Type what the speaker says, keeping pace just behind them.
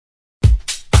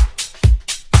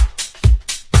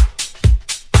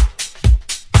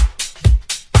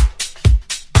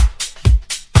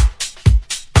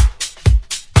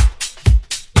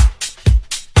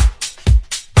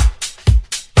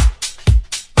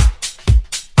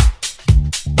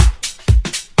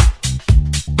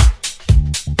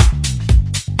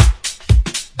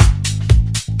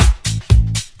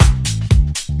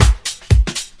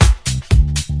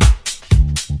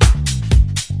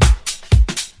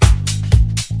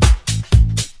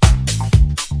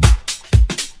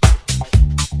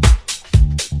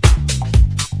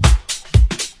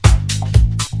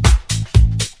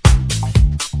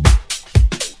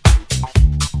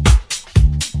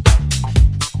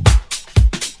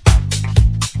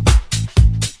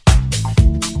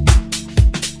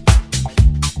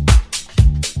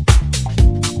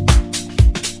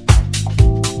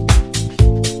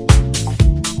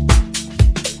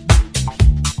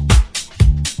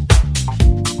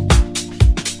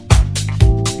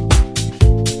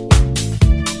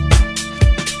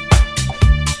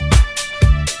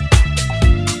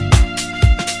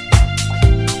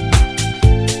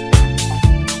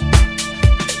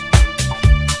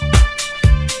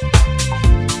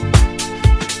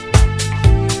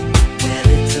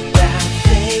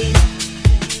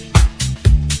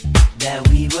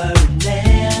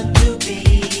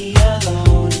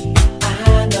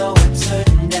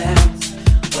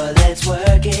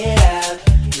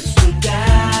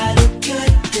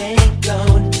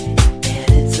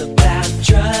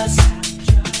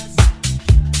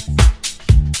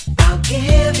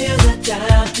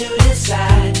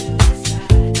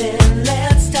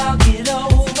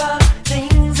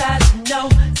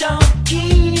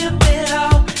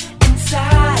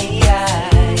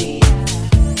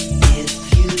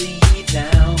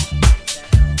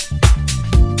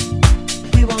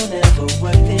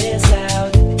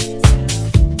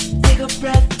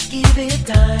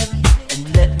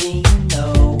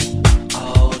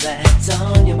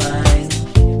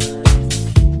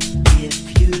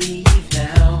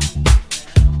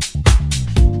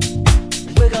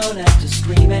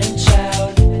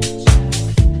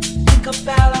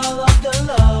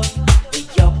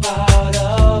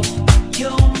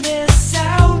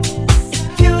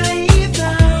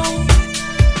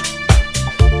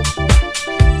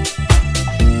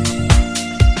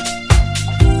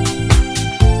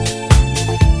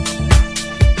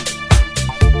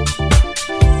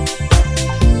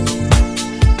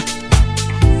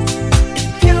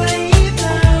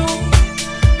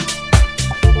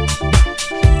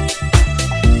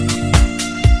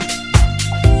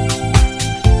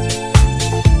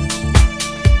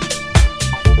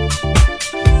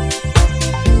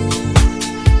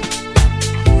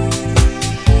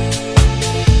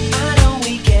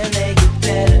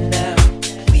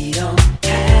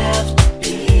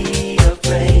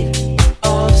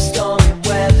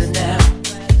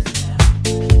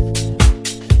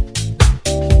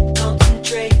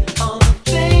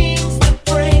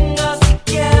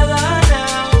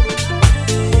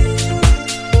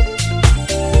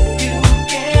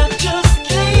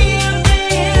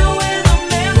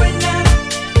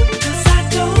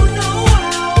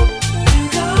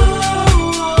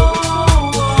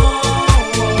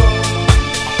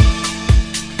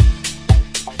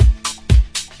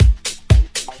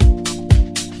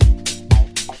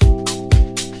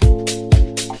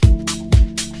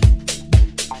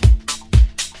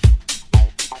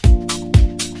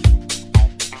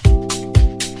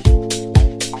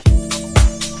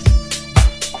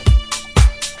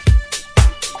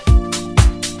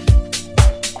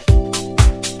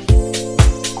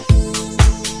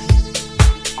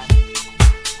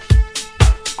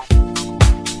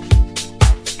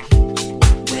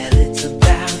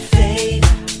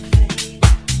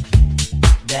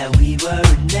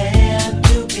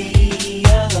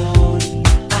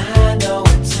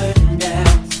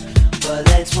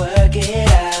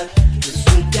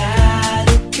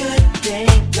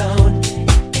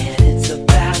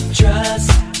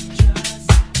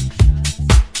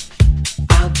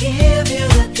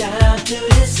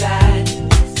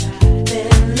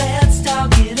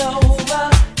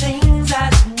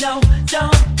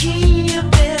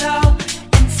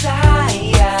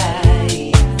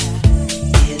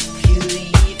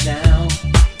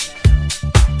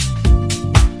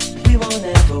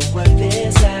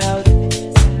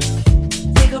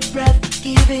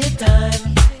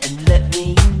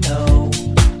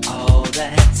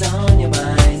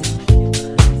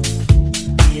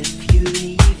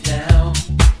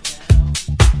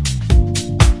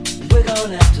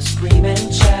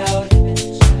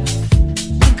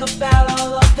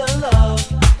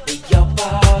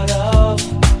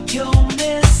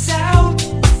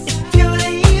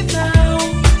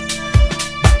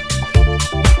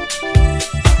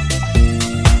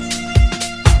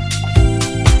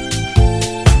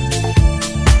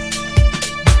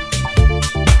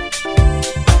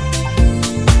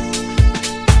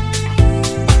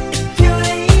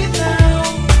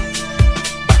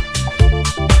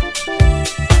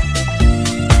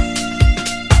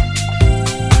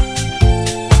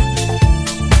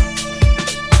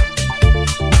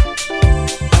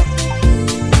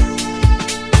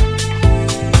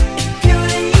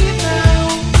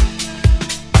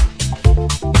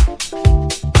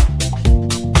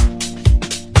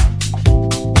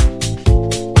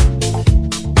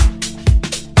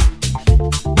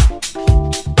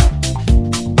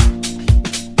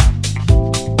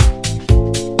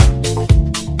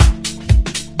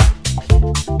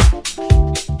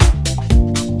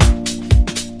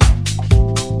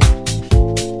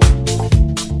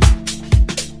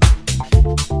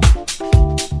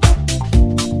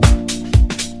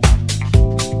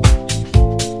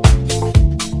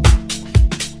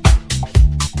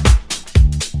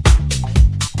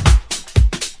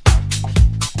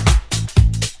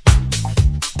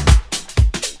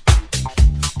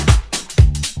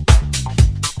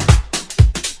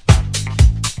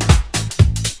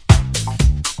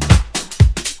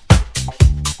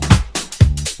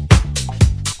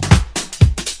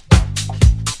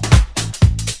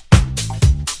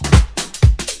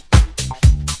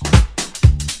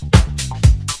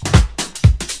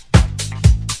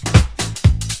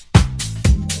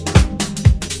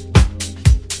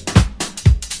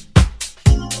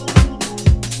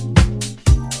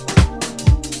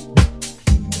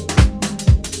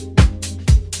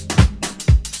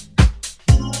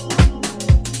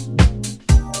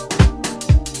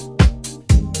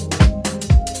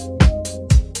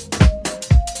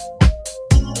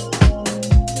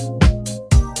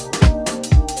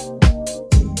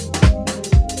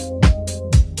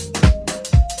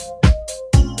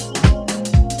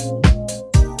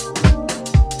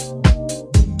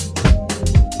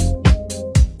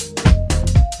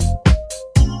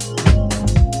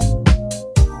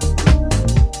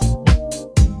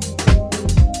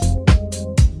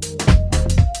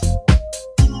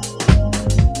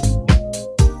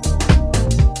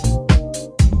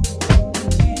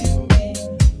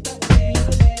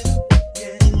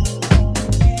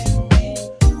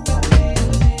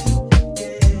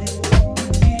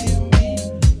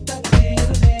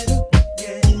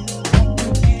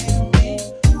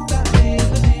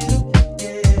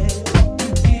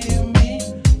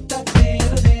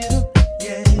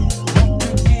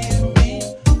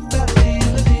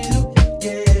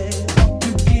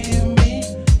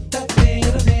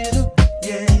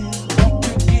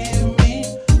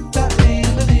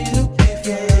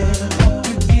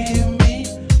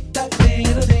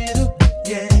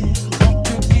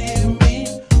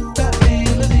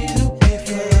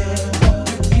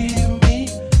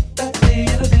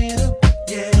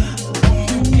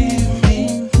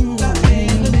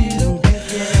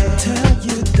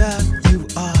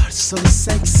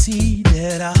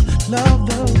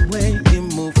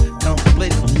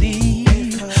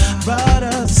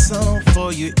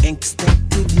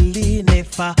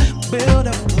I build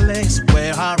a place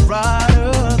where I'd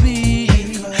rather be,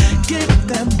 get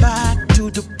them back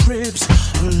to the cribs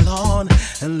alone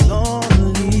and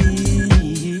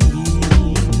lonely.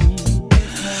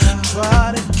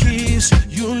 Try to kiss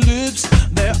your lips,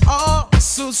 they're all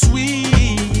so sweet.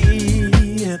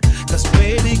 'Cause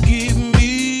baby, give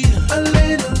me a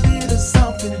little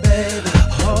something, baby.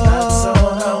 Oh, that's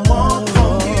all I want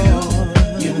from you.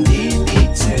 You need me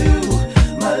too,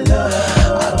 my love.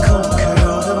 I conquer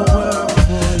the world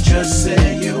for you. Just say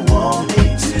you want me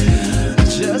to.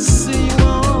 Just say you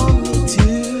want me to,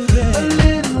 baby. A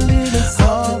little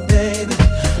something, baby.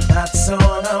 That's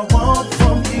all I want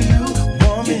from you.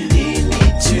 You need me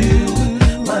too,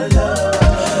 my love.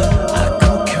 I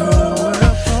conquer the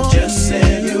world for you. Just say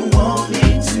you want me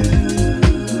to.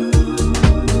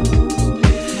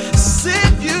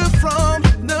 Save you from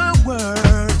the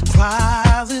world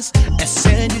crisis and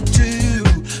send you to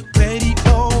pretty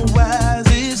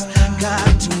oasis. Got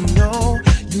to know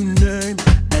your name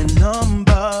and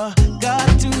number. Got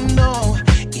to know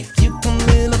if you come a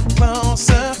little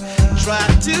closer. Try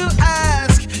to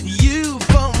ask you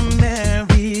for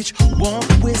marriage. Won't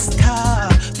waste car,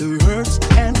 the hearse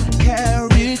and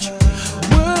carriage.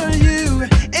 Were you,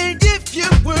 and if you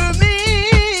were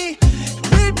me,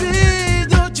 baby,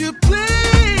 don't you play?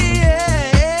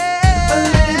 A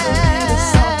little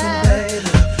something, baby.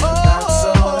 That's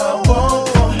all I want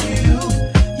from you.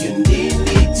 You need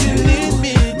me to,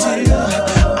 my love.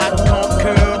 I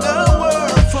conquer the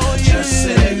world for you. Just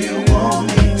say you want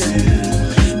me to.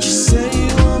 Just say you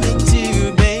want me to,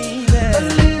 baby. A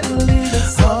little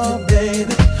something,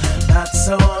 baby. That's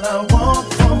all I want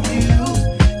from you.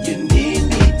 You need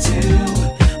me to,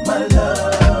 my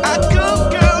love. I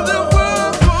conquer the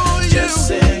world for you. Just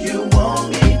say you want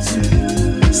me to.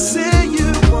 Say you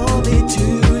want me to,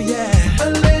 yeah. A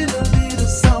little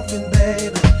something,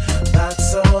 baby. That's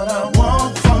all I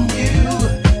want from you.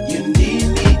 You need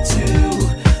me to,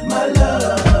 my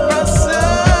love.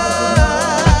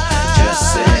 Just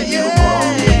say you want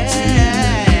me to.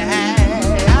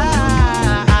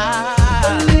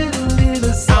 A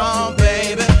little something,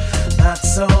 baby.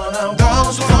 That's all I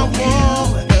want from you.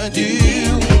 You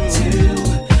need me to,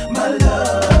 my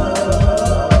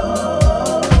love.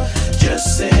 Just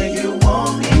say you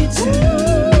want me to.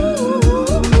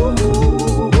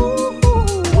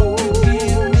 Won't you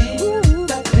give me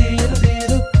that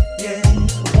little, yeah?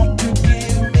 Won't you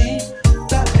give me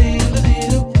that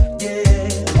little, yeah?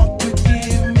 Won't you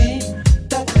give me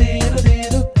that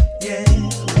little, yeah?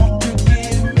 Won't you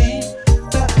give me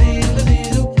that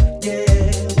little, yeah?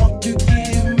 Won't you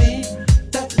give me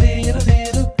that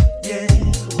little, yeah?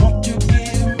 Won't you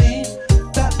give me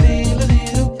that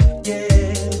little, yeah?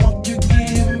 Won't you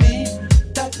give me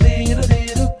that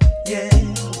little, yeah?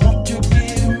 Won't you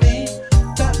give me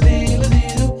that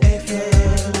little, if yeah?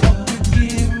 Won't you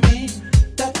give me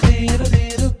that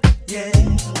little, yeah?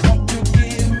 Won't you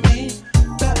give me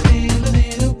that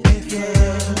little, if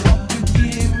yeah? Won't you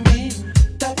give me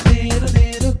that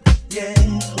little, yeah?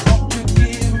 Won't you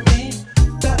give me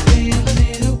that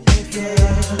little, if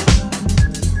yeah?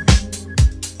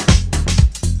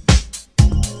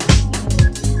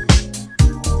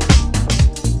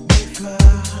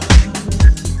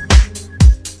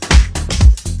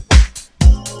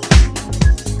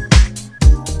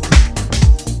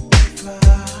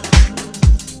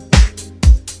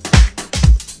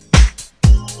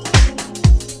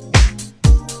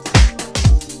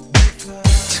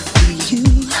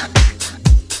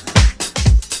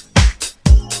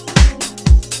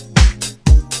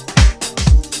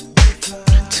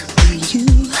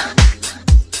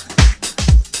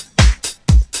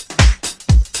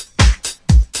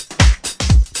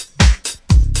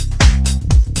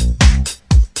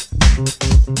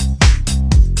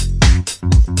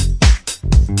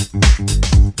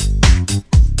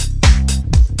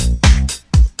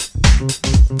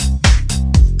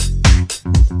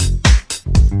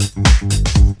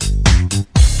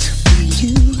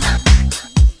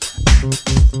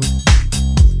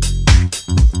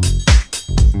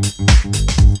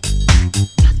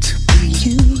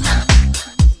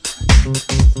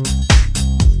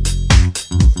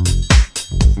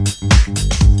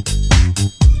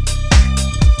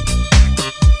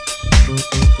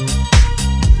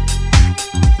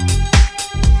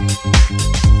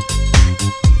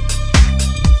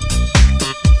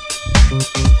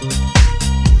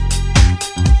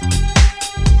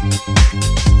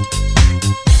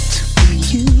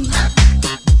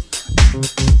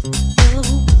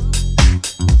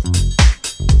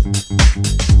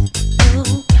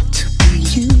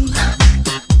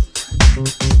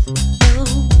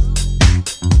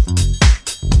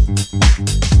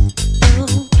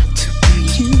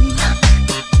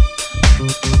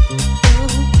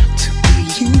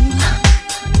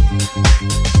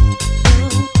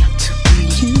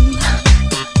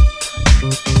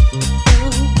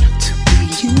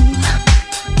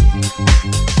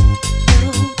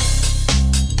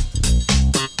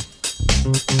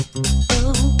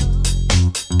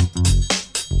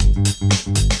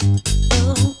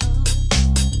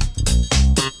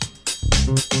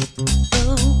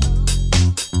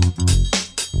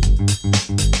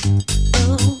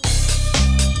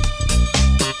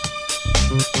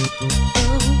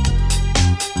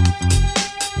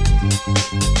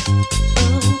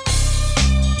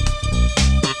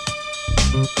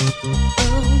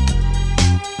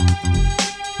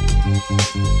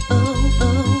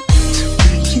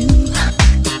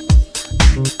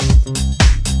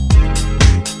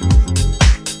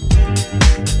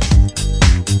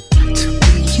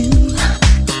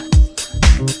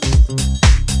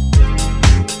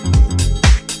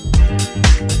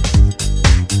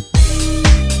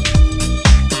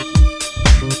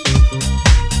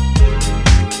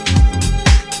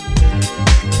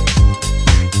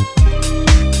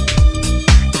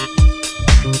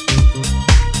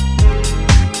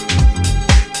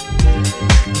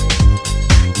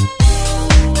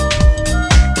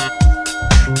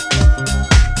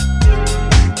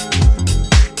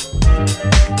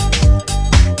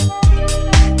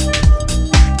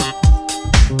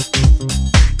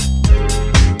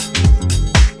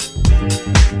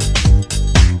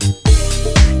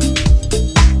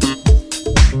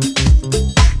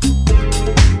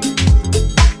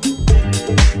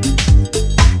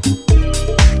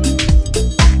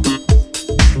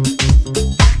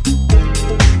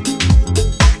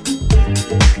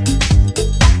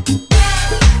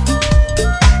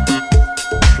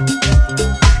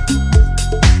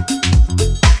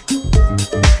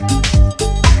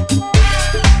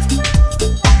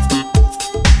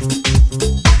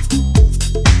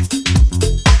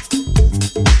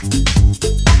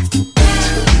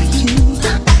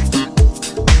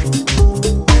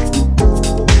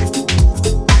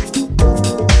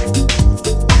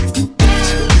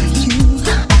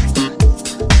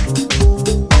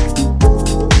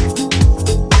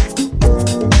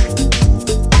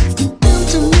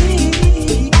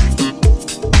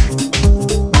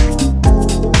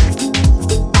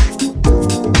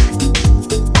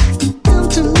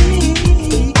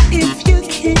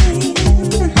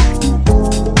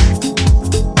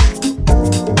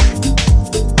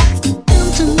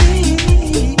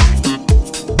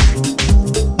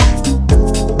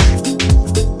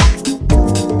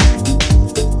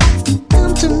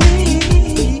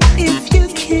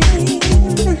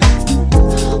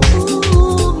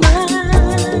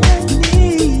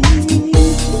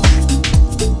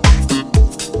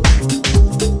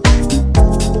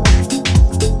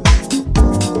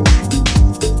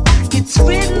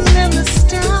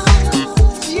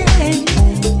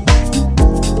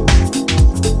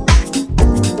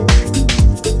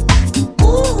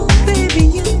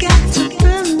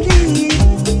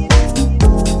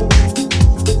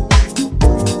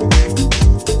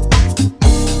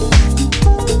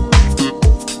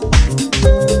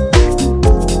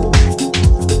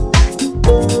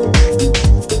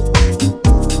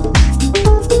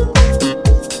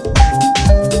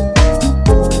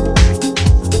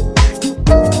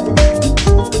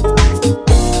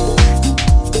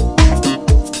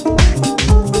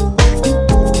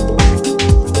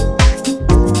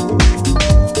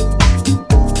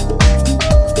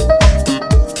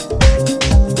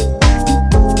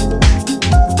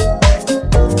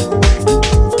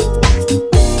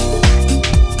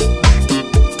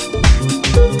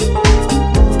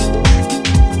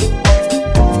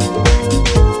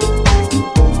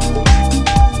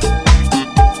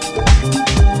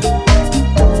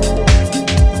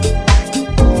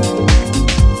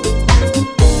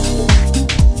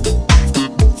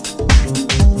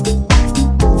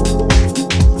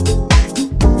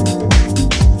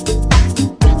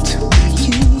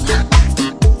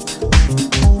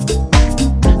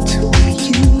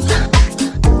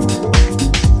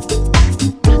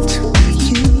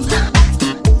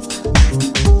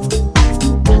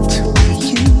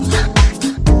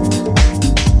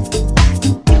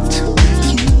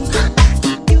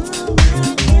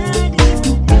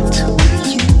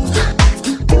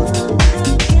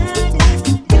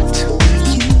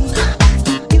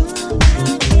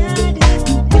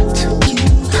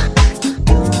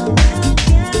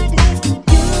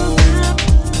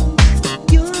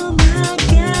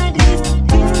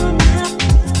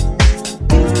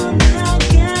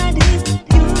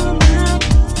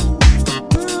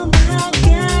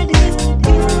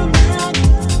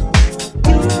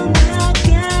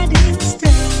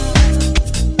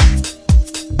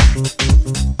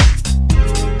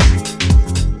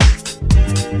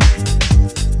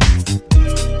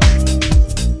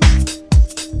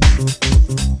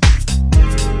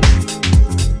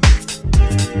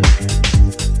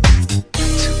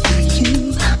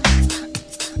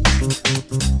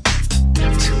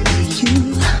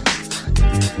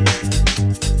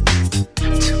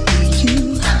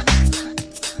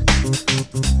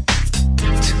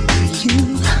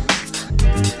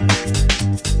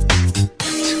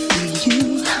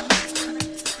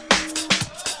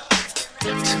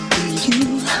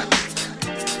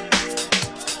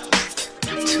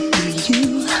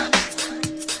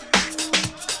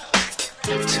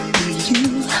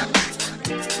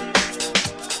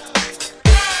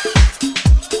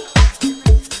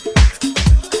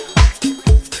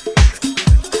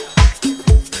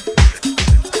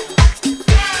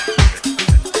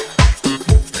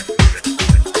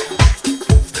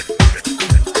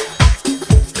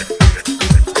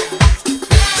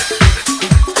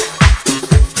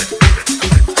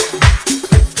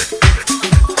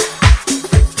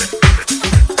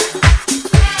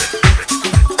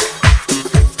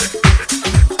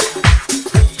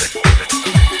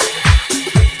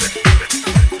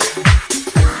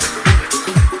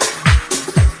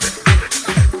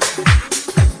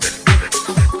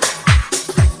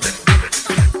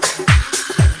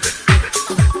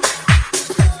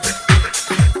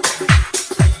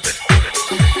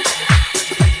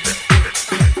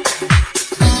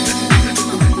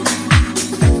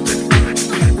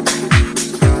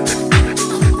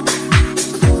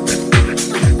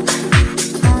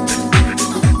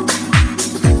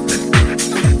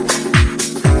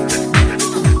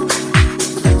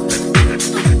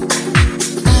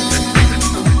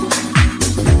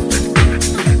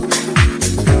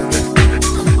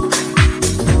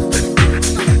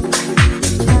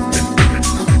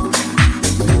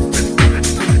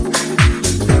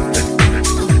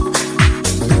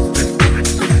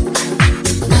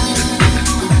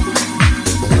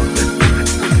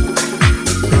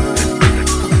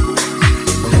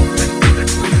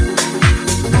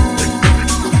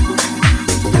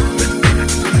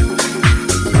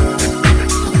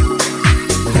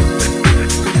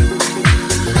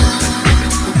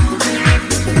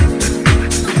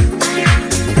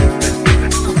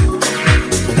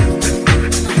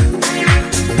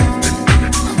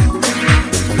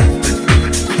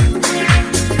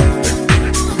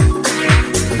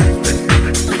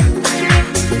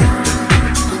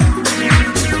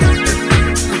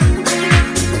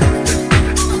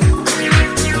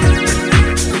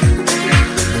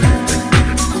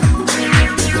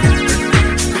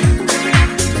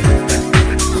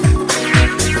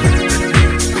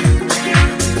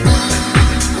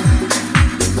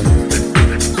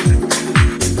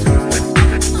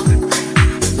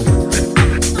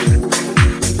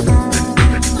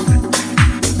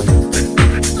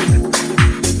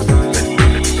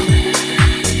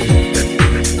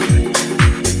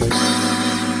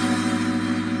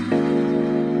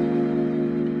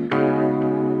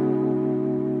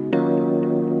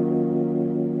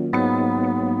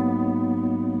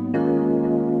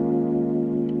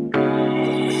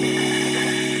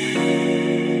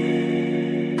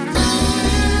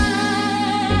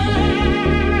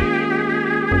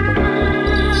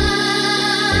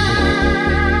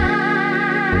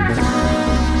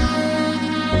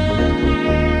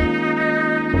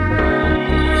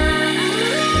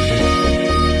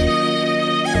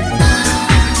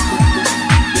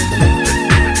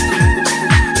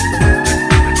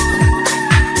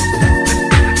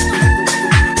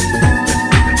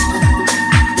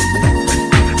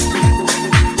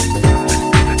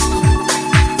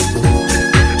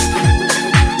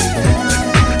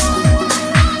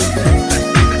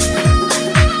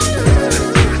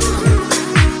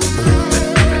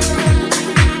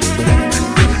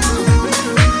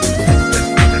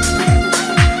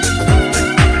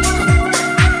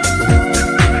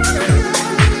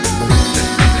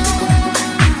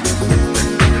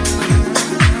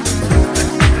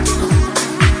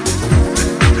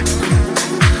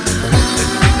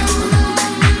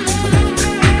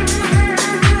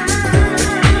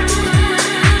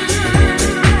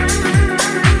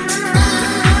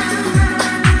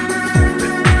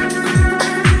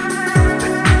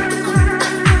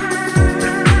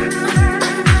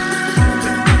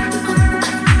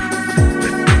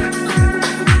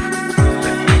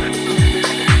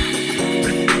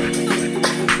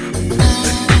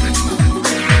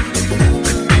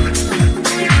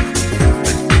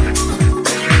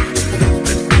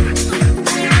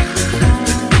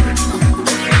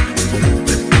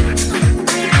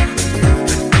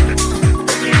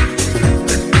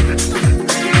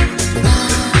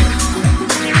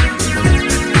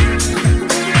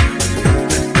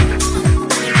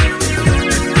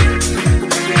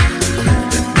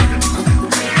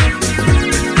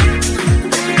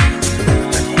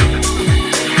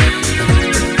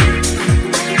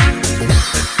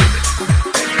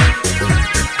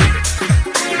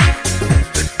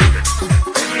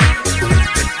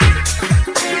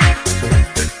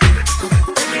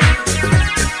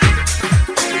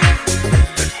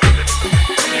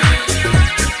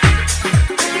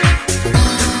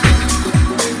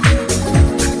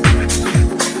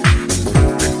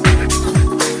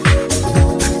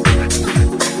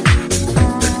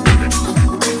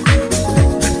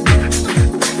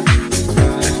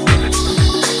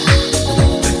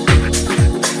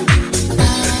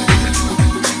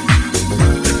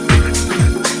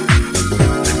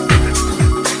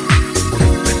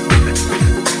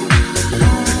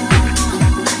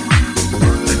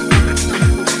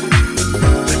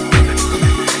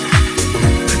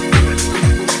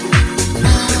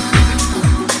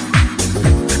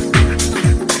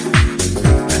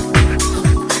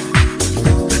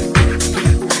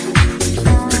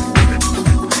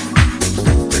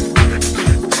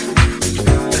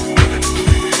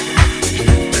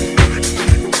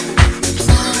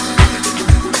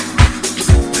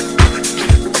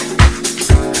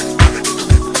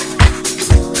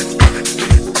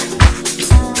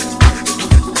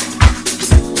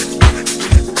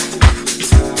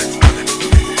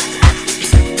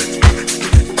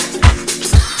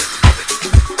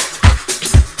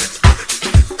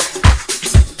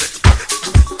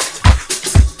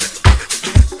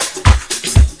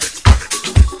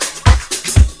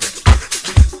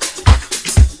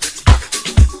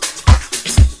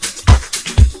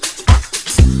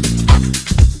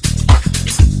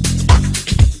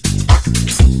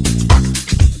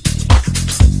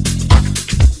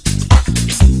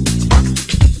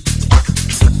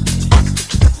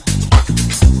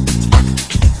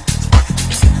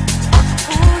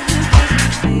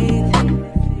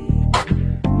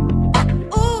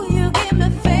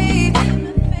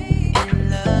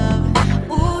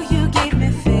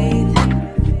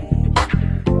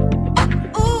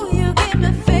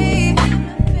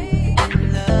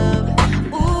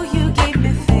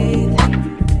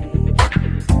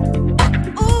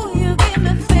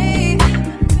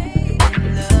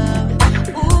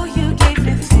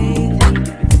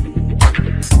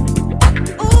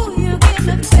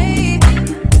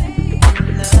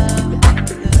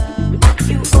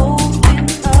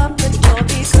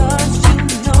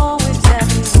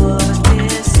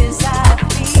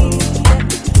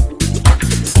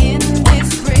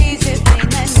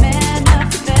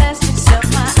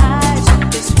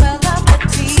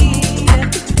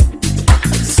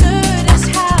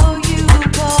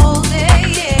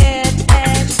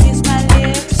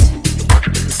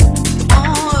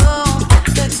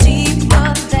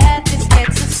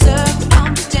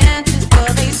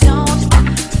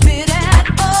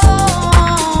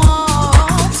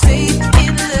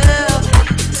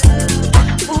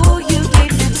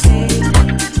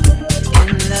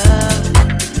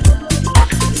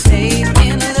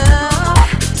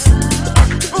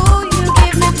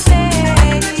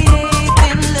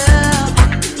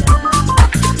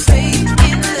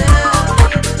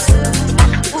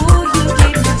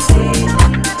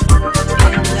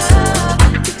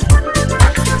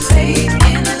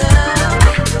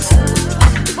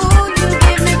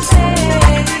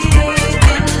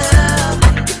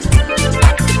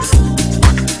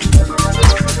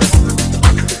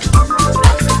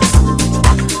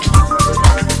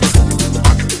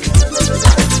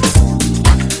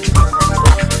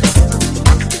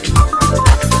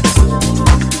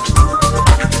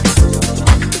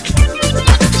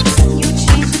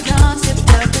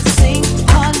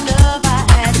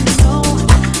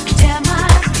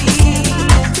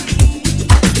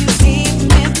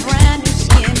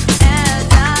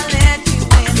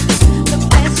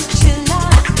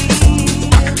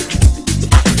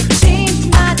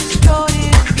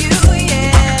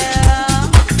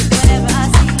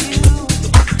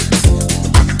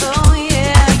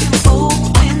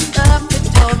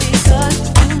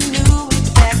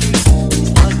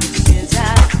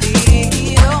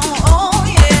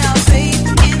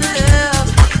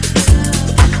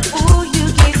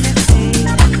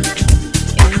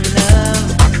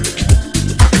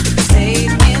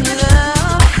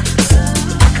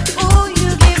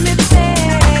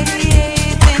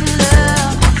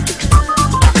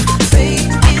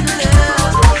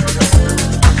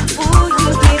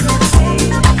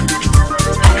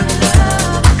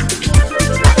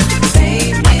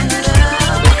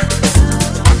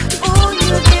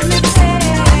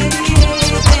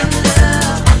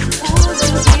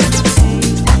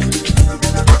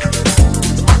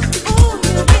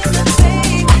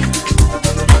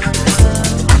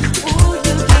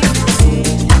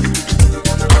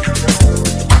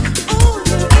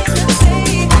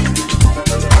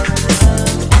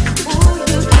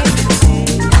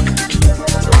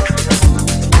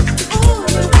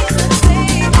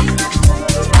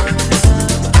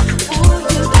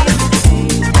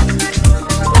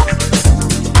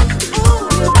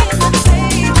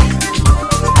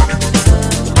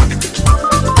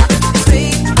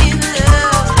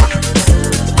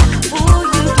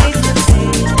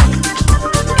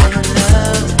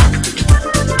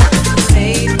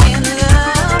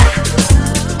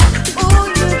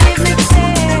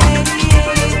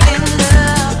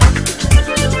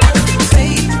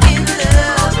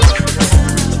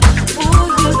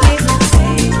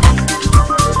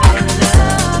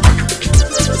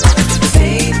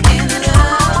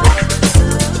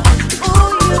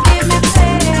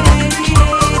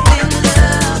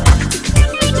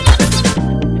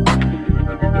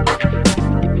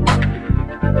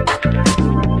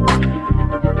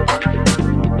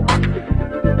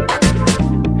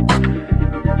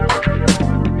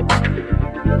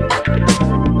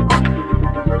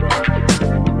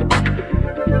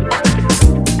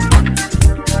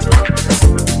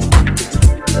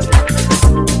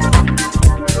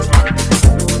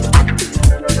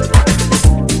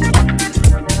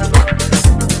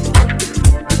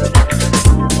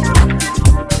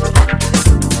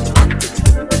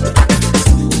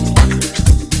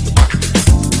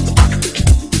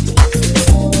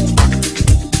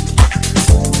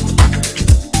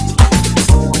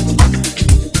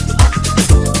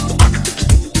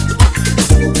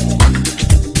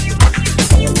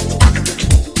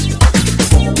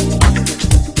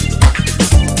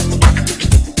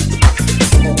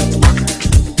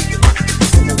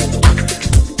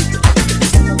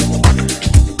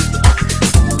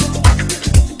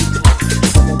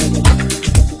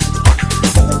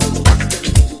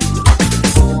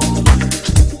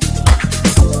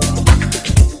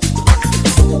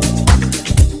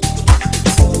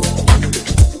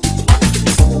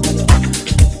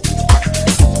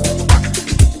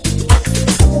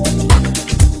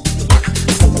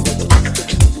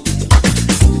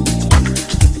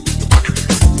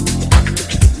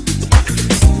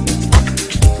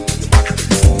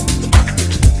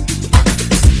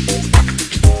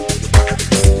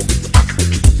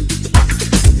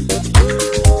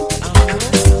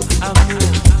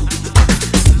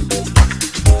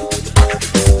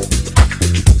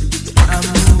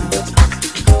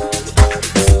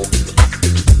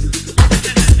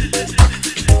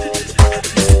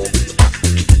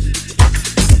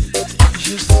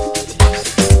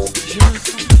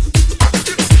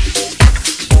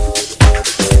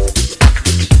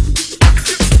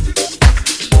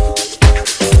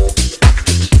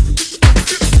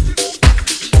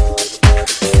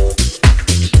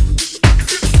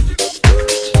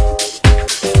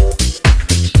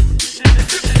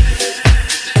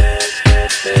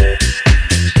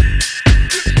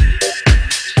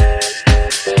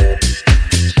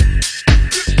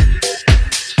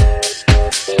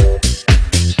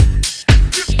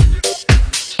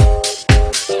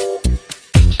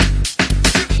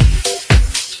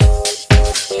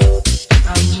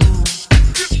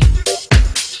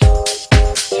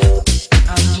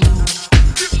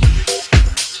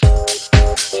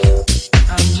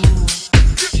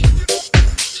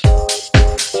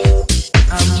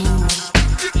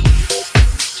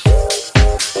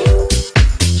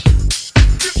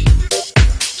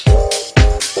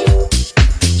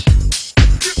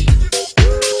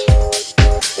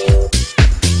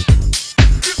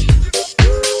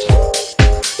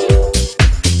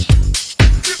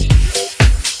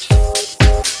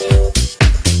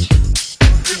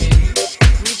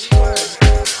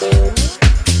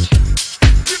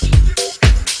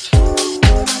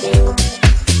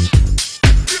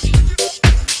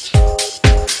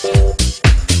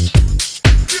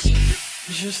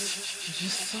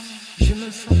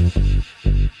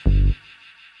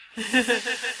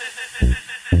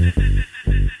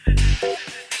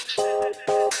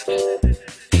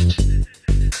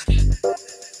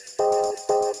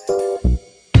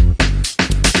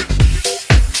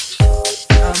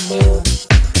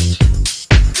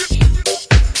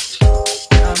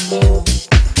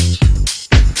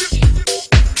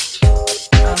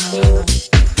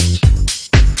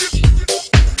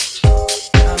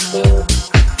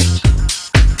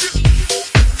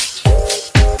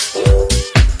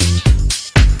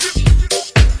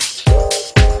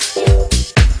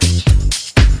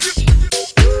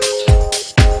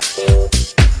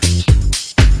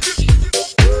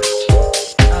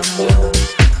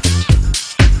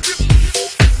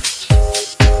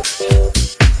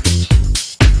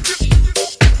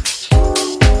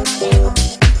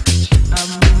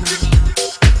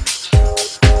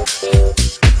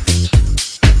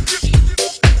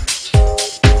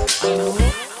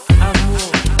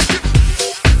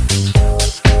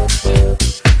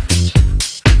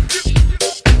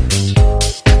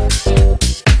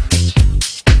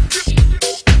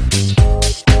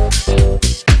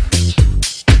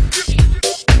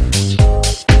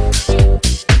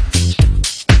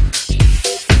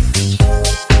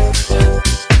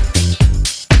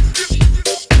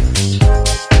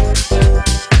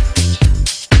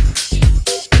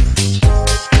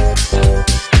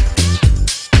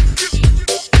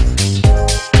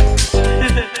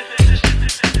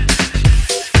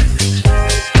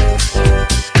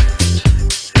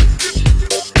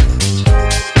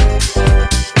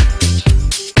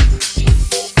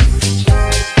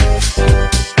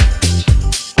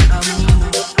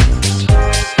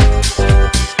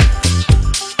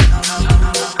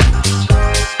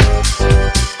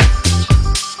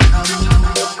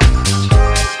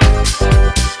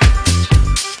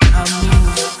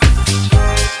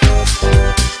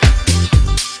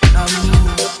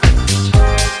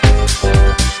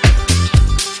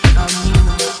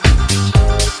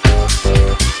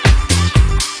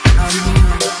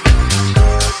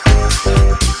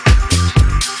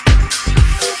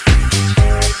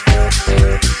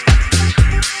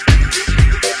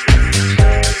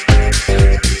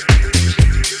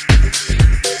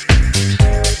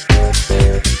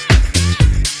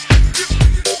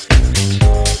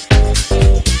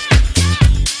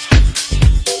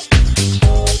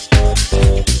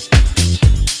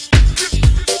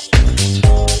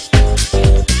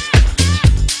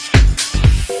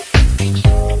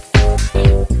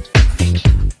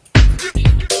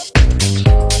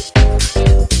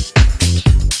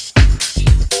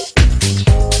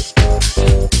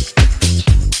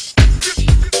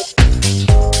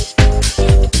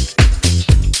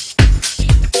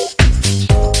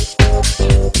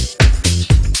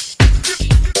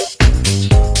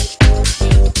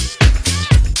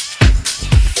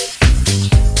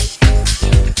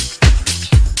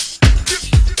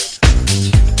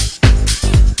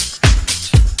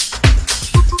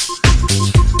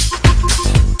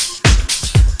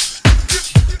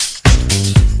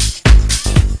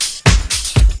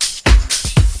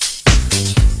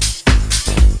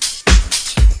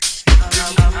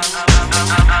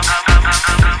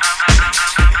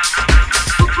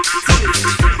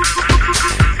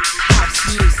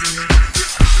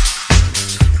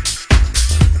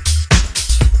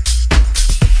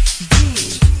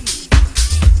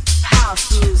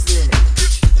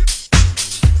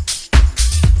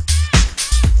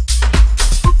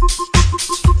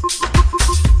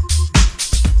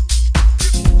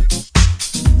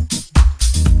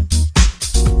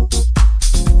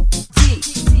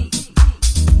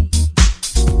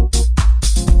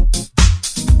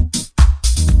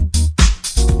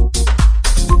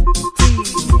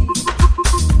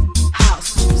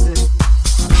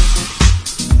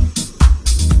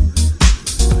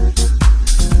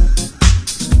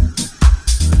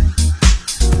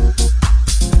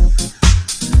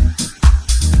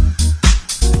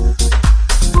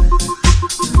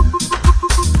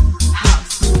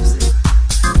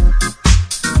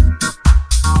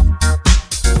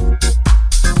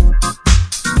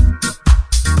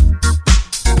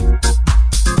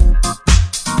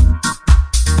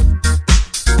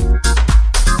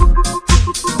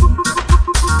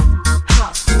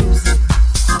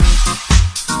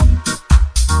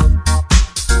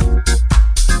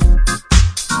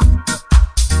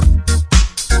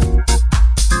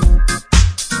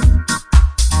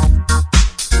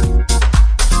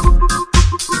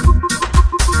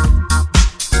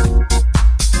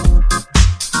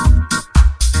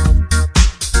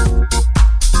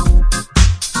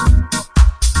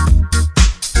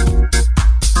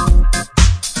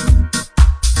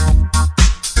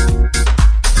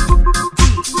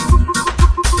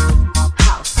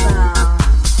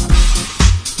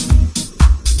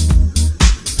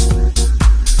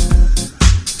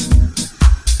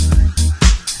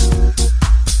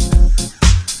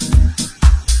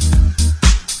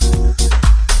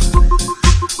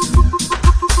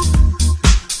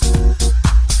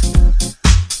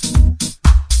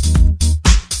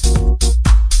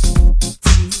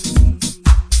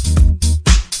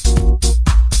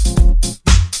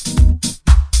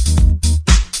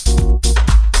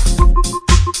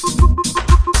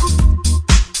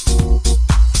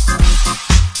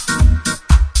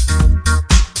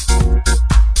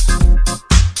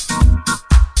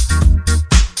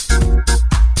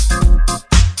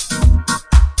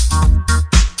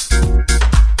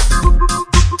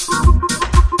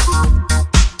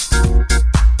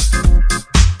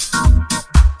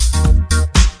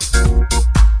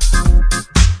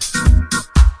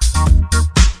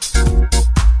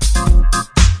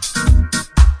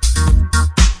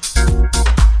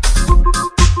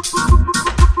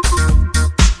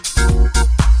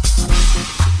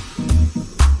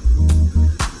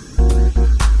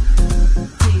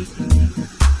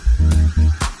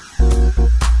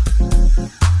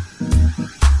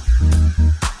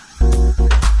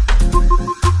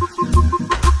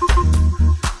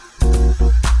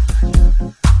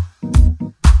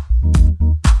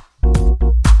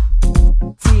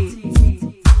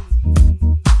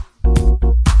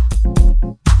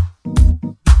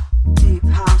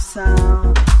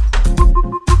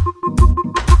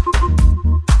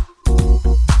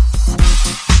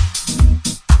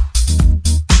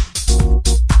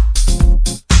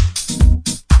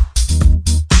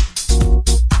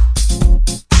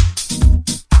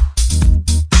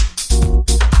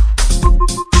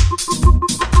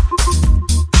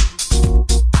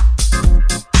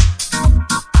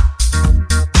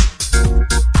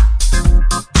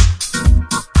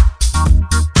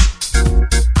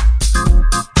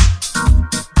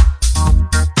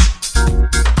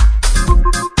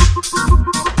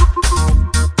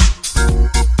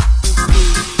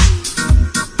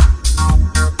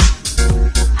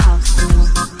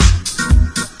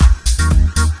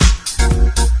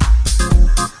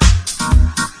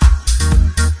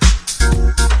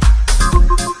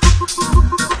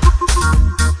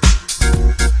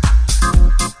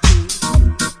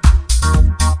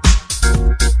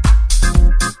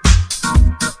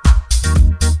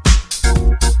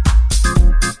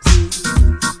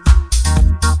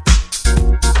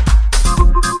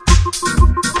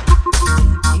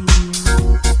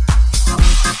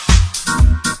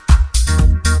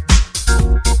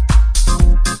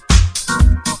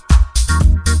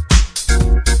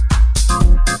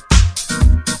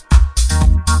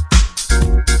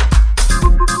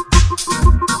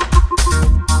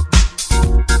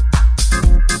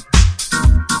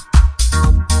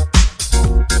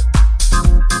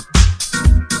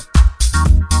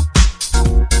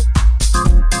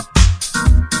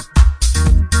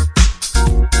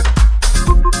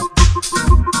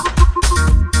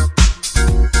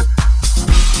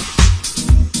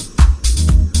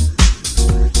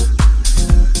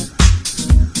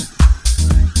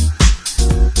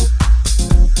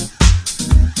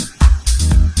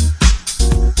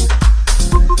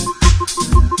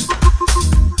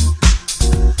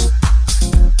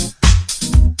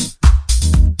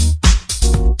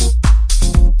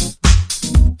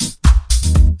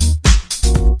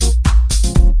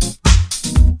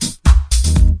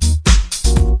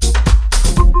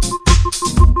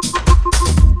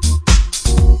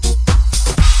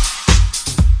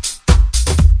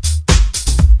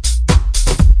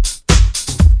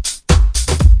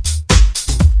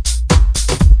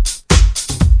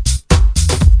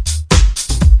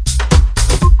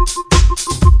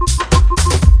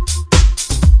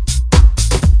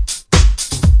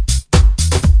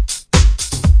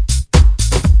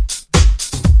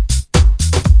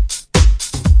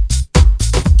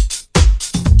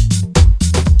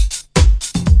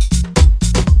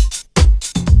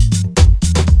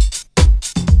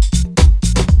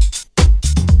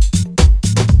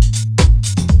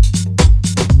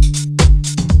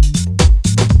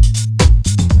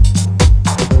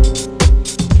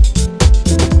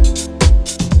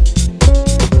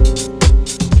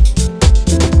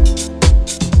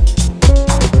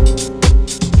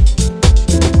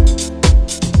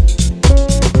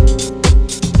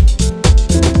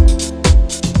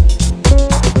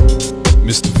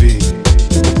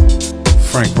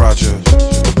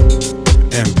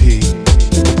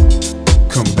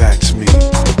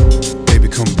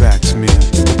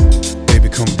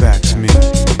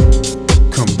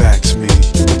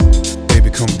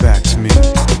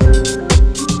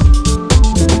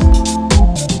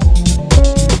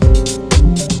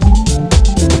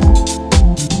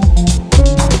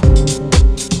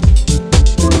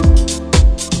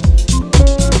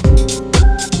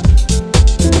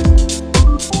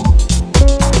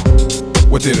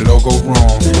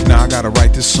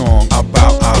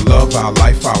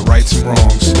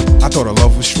 wrongs. I thought our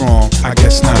love was strong, I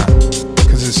guess not,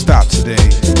 cause it stopped today.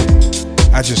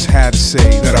 I just had to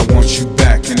say that I want you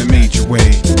back in a major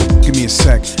way. Give me a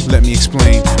sec, let me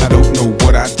explain. I don't know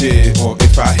what I did or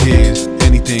if I hid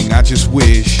anything. I just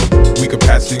wish we could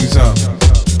patch things up.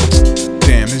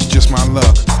 Damn, it's just my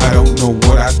luck. I don't know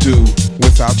what I do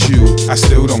without you. I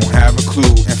still don't have a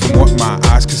clue. And from what my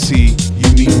eyes can see, you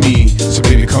need me. So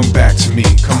baby, come back to me.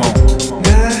 Come on.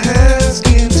 Now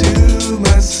asking to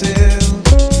myself,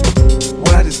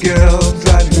 why this girl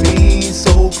driving me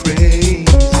so crazy?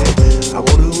 I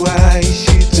wonder why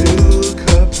she took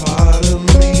a part of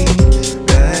me.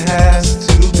 Now I ask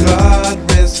to God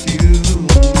rescue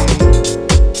me.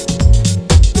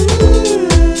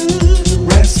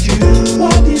 Rescue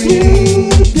what did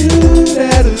you do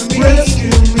that to me?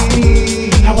 Rescue me.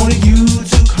 I wanted you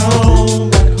to come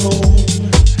back home.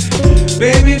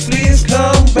 Baby, please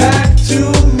come back to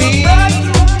me.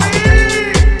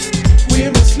 We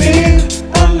must live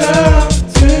our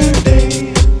love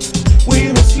today.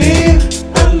 We must live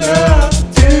our love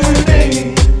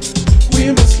today.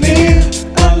 We must live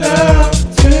our love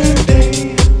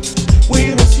today. We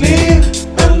must live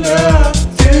our love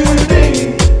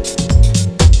today.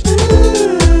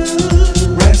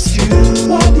 Rescue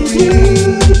what did you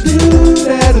do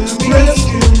that to me?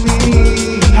 Rescue me.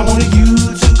 I wanted you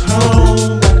to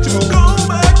come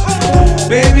back home.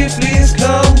 Baby, please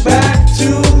come back to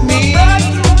me.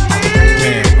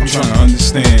 Damn, I'm trying to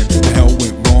understand the hell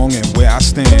went wrong and where I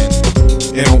stand.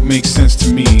 It don't make sense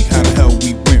to me how the hell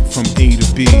we went from A to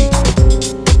B.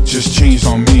 Just changed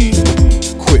on me.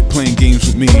 Quit playing games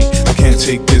with me. I can't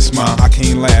take this, ma. I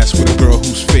can't last with a girl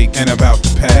who's fake and about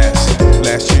to pass.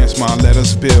 Last chance, ma. Let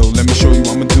us build. Let me show you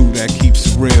I'm a dude that keeps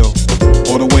it real.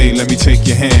 All the way, let me take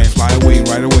your hand. Fly away,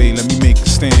 right away. Let me make a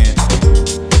stand.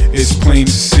 It's plain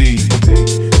to see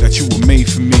that you were made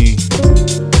for me,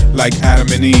 like Adam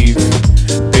and Eve.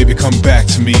 Baby, come back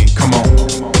to me. Come on.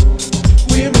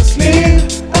 We must live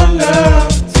our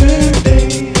love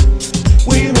today.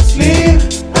 We must live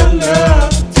our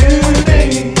love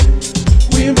today.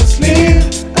 We must live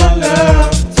our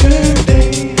love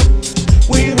today.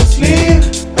 We must live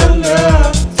our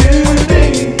love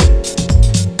today.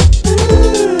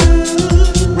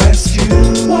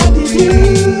 Rescue what did you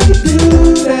do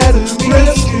that to me?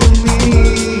 Rescue me.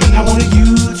 I wanted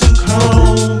you to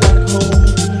come back home.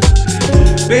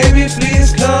 Baby,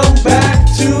 please come back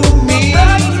to me.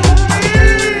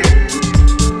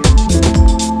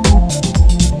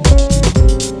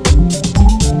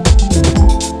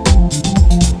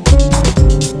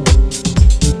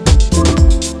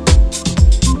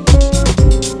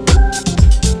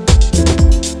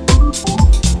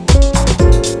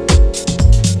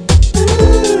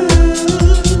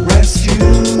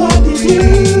 Rescue what did you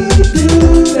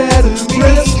do that to me?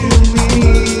 Rescue me.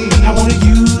 I wanted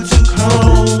you to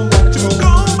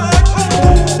come back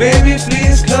home. Baby,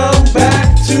 please come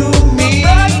back to me.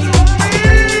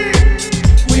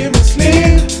 We must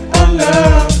live our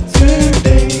love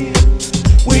today.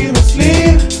 We must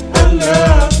live our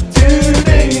love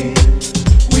today.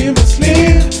 We must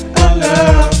live our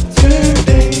love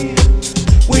today.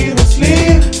 We must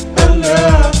live our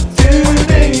love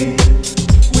today.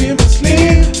 We must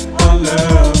live our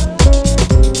love.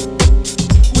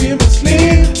 We must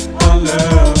live our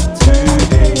love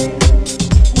today.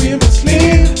 We must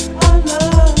live our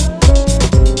love.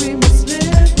 We must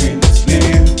live. We must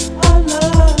live our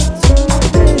love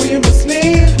today. We must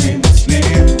live. We must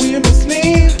live. We must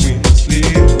live. We must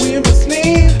live. We must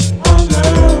live our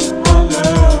love. Our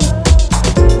love.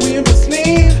 We must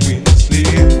live. We must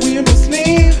live. We must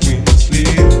live. We must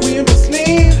live. We must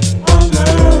live our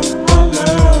love. Our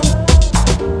love.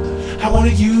 I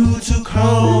wanted you to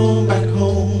come back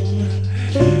home.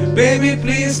 Baby,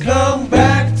 please come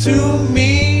back to me.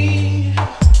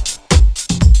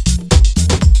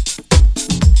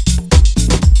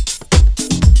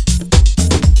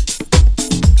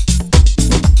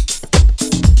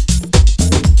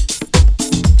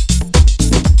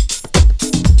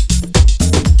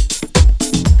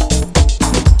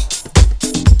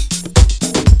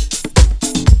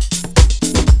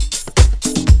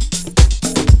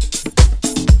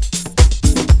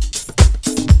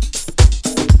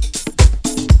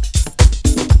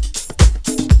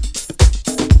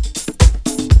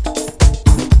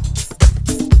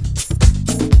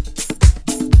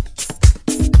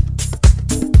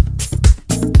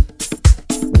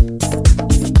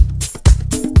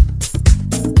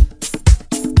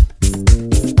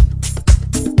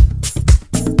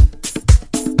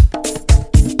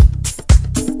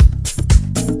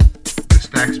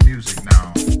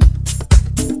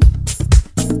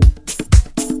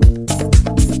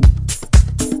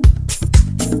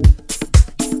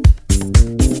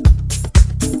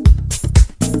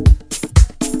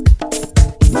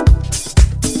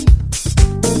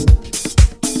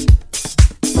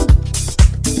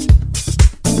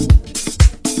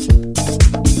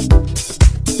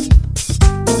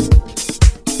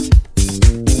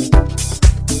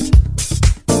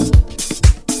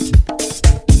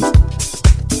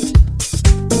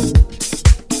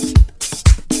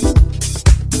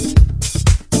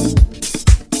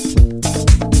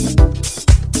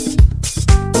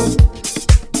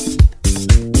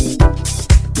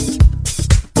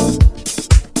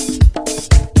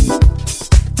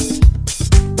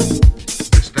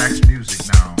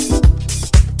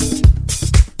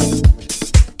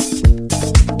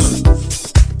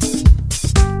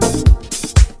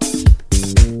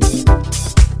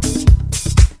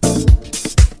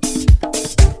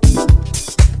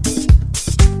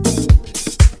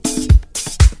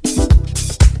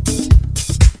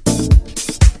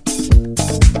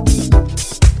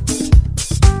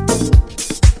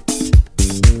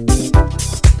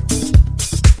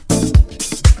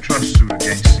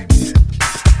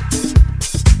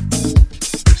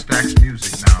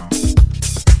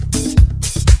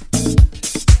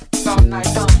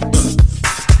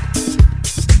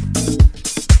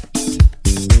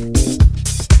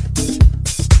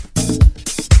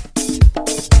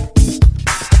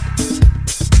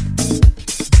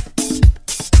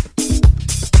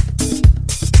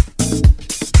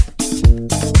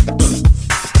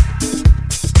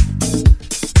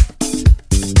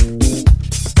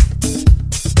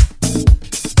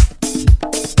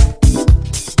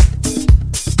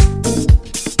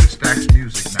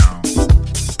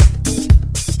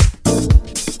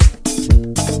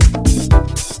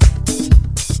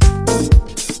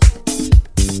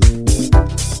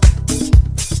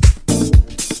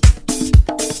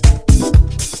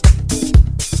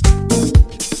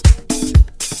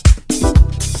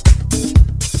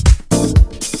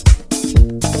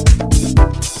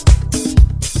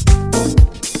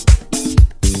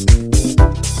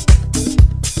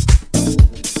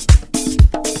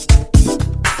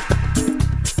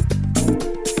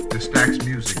 Stax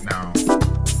Music now.